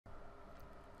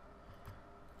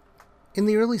In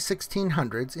the early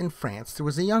 1600s in France, there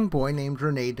was a young boy named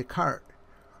Rene Descartes.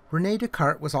 Rene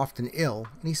Descartes was often ill,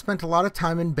 and he spent a lot of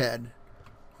time in bed.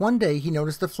 One day he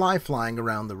noticed a fly flying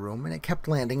around the room, and it kept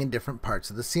landing in different parts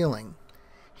of the ceiling.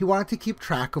 He wanted to keep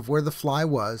track of where the fly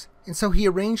was, and so he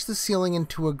arranged the ceiling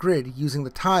into a grid using the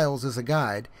tiles as a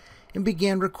guide, and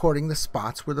began recording the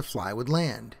spots where the fly would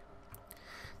land.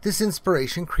 This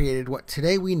inspiration created what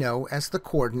today we know as the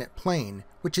coordinate plane,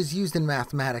 which is used in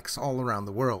mathematics all around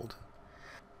the world.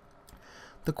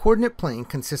 The coordinate plane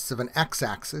consists of an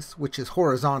x-axis, which is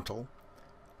horizontal,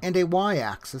 and a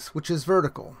y-axis, which is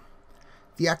vertical.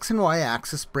 The x and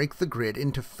y-axis break the grid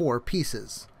into 4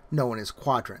 pieces, known as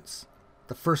quadrants: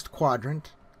 the first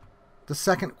quadrant, the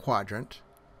second quadrant,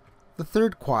 the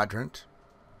third quadrant,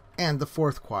 and the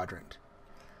fourth quadrant.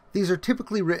 These are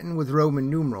typically written with Roman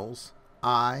numerals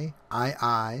I,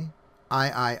 II,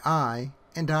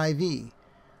 and IV,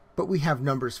 but we have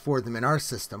numbers for them in our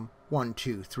system: 1,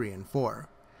 2, 3, and 4.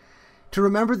 To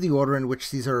remember the order in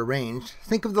which these are arranged,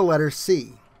 think of the letter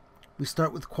C. We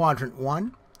start with quadrant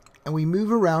 1, and we move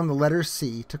around the letter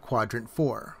C to quadrant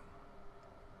 4.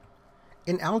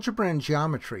 In algebra and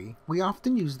geometry, we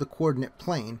often use the coordinate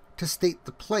plane to state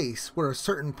the place where a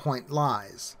certain point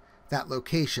lies. That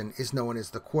location is known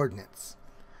as the coordinates.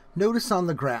 Notice on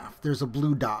the graph there's a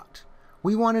blue dot.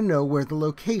 We want to know where the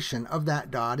location of that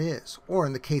dot is, or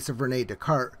in the case of Rene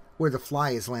Descartes, where the fly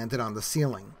is landed on the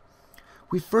ceiling.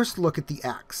 We first look at the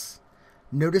x.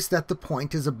 Notice that the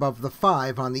point is above the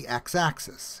 5 on the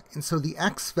x-axis, and so the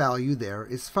x value there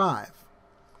is 5.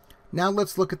 Now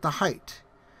let's look at the height.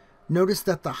 Notice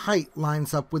that the height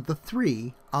lines up with the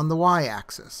 3 on the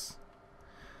y-axis.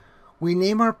 We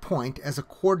name our point as a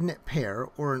coordinate pair,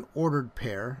 or an ordered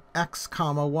pair, x,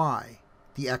 y.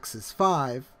 The x is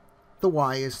 5, the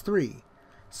y is 3.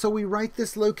 So we write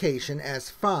this location as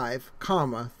 5,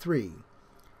 3.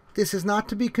 This is not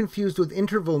to be confused with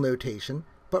interval notation,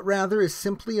 but rather is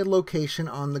simply a location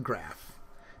on the graph.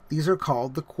 These are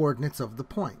called the coordinates of the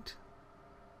point.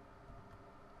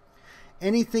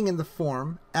 Anything in the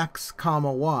form x,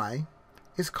 y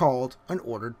is called an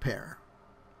ordered pair.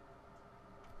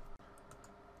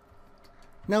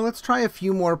 Now let's try a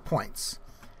few more points.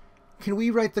 Can we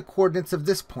write the coordinates of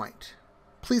this point?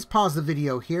 Please pause the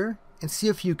video here and see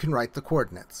if you can write the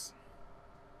coordinates.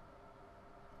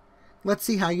 Let's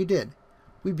see how you did.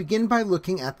 We begin by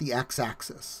looking at the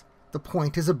x-axis. The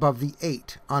point is above the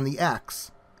 8 on the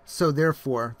x, so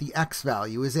therefore the x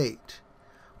value is 8.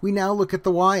 We now look at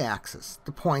the y-axis.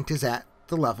 The point is at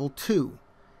the level 2.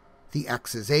 The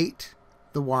x is 8,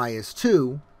 the y is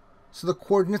 2, so the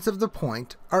coordinates of the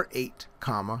point are 8,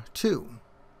 2.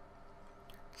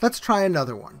 Let's try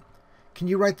another one. Can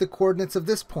you write the coordinates of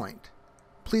this point?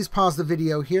 Please pause the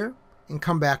video here and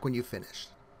come back when you've finished.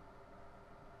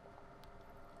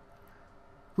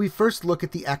 We first look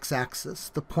at the x-axis.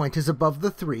 The point is above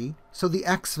the 3, so the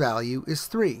x value is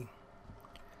 3.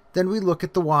 Then we look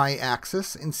at the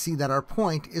y-axis and see that our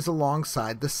point is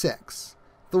alongside the 6.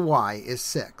 The y is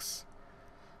 6.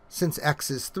 Since x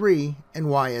is 3 and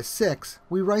y is 6,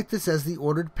 we write this as the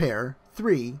ordered pair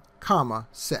 3,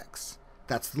 6.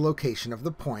 That's the location of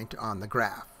the point on the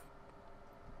graph.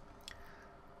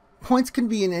 Points can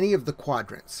be in any of the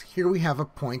quadrants. Here we have a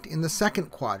point in the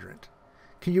second quadrant.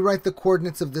 Can you write the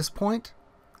coordinates of this point?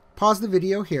 Pause the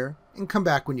video here and come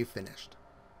back when you've finished.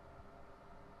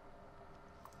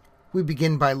 We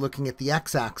begin by looking at the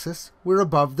x-axis. We're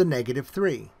above the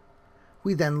 -3.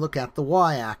 We then look at the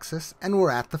y-axis and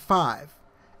we're at the 5.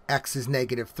 X is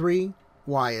 -3,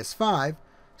 y is 5,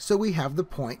 so we have the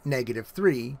point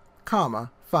 -3,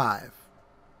 5.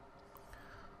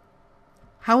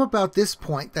 How about this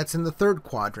point that's in the third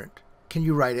quadrant? Can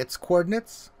you write its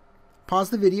coordinates? Pause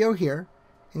the video here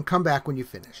and come back when you've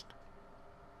finished.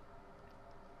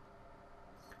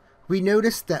 We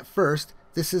notice that first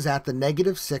this is at the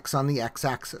 -6 on the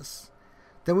x-axis.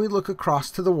 Then we look across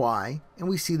to the y and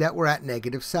we see that we're at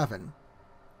 -7.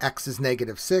 X is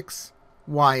 -6,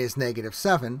 y is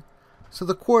 -7, so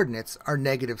the coordinates are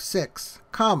 -6,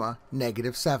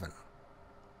 -7.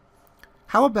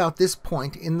 How about this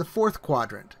point in the fourth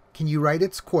quadrant? Can you write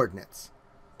its coordinates?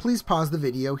 Please pause the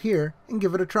video here and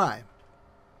give it a try.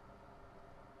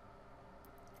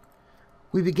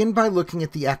 We begin by looking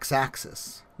at the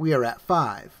x-axis. We are at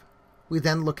 5. We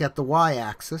then look at the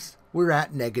y-axis. We're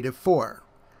at -4.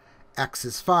 X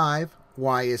is 5,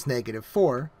 y is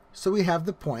 -4, so we have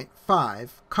the point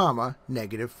 5,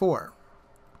 -4.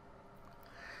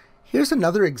 Here's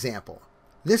another example.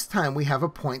 This time we have a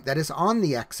point that is on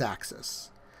the x-axis.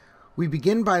 We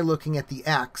begin by looking at the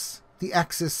x. The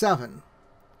x is 7.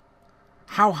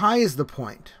 How high is the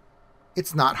point?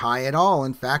 It's not high at all.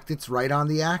 In fact, it's right on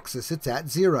the axis. It's at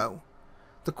 0.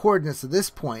 The coordinates of this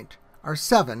point are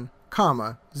 7,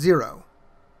 0.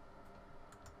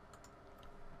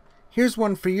 Here's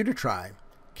one for you to try.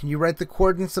 Can you write the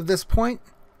coordinates of this point?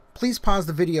 Please pause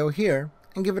the video here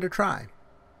and give it a try.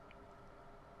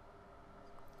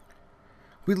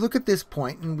 We look at this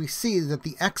point and we see that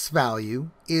the x value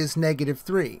is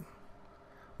 -3.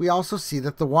 We also see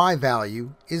that the y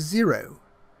value is 0.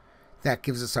 That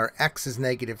gives us our x is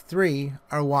 -3,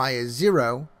 our y is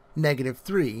 0,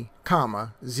 -3,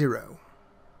 0.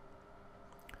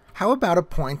 How about a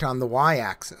point on the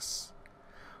y-axis?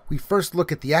 We first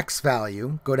look at the x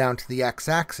value, go down to the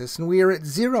x-axis, and we are at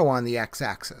 0 on the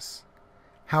x-axis.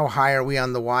 How high are we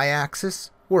on the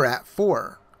y-axis? We're at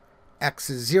 4. X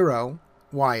is 0,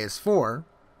 y is 4.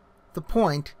 The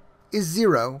point is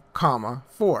 0,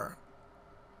 4.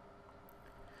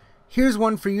 Here's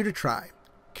one for you to try.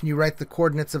 Can you write the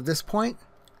coordinates of this point?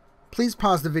 Please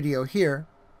pause the video here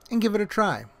and give it a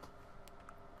try.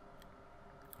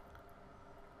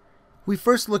 We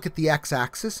first look at the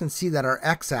x-axis and see that our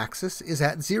x-axis is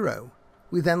at 0.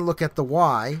 We then look at the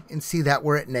y and see that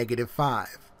we're at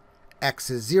 -5. X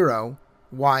is 0,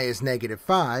 y is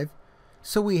 -5,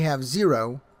 so we have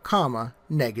 0,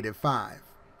 -5.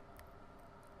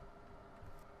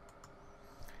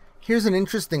 Here's an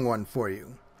interesting one for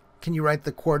you. Can you write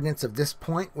the coordinates of this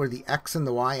point where the x and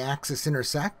the y-axis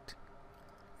intersect?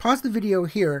 Pause the video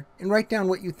here and write down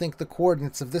what you think the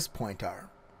coordinates of this point are.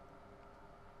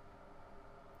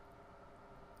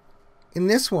 In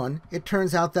this one, it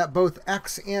turns out that both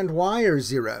x and y are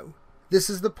 0. This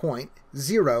is the point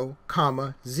 0,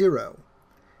 0.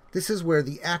 This is where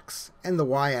the x and the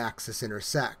y-axis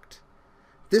intersect.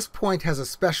 This point has a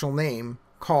special name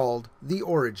called the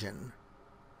origin.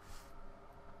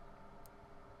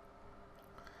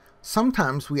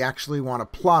 Sometimes we actually want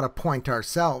to plot a point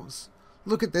ourselves.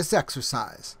 Look at this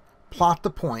exercise. Plot the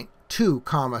point 2,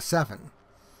 7.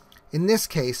 In this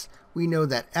case, we know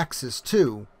that x is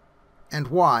 2 and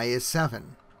y is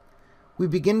 7. We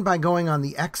begin by going on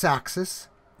the x-axis,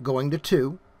 going to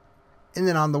 2, and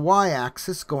then on the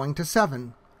y-axis going to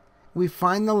 7. We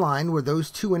find the line where those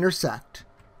two intersect,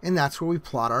 and that's where we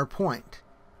plot our point,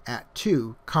 at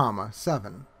 2,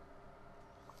 7.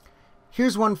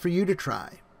 Here's one for you to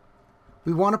try.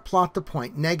 We want to plot the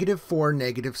point -4,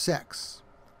 -6.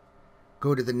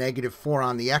 Go to the -4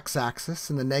 on the x-axis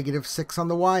and the -6 on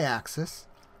the y-axis,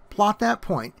 plot that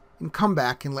point, and come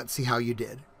back and let's see how you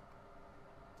did.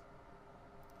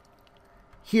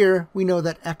 Here we know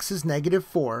that x is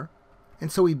 -4,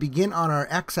 and so we begin on our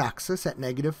x-axis at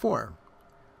 -4.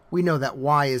 We know that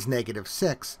y is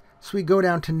 -6, so we go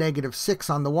down to -6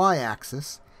 on the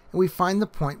y-axis, and we find the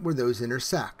point where those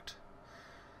intersect.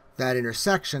 That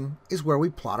intersection is where we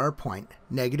plot our point,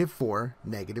 -4,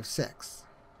 -6.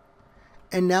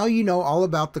 And now you know all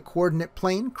about the coordinate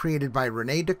plane created by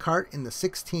Rene Descartes in the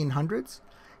 1600s.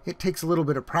 It takes a little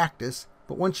bit of practice,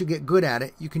 but once you get good at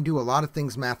it, you can do a lot of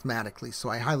things mathematically, so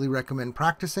I highly recommend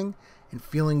practicing and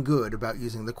feeling good about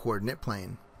using the coordinate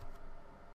plane.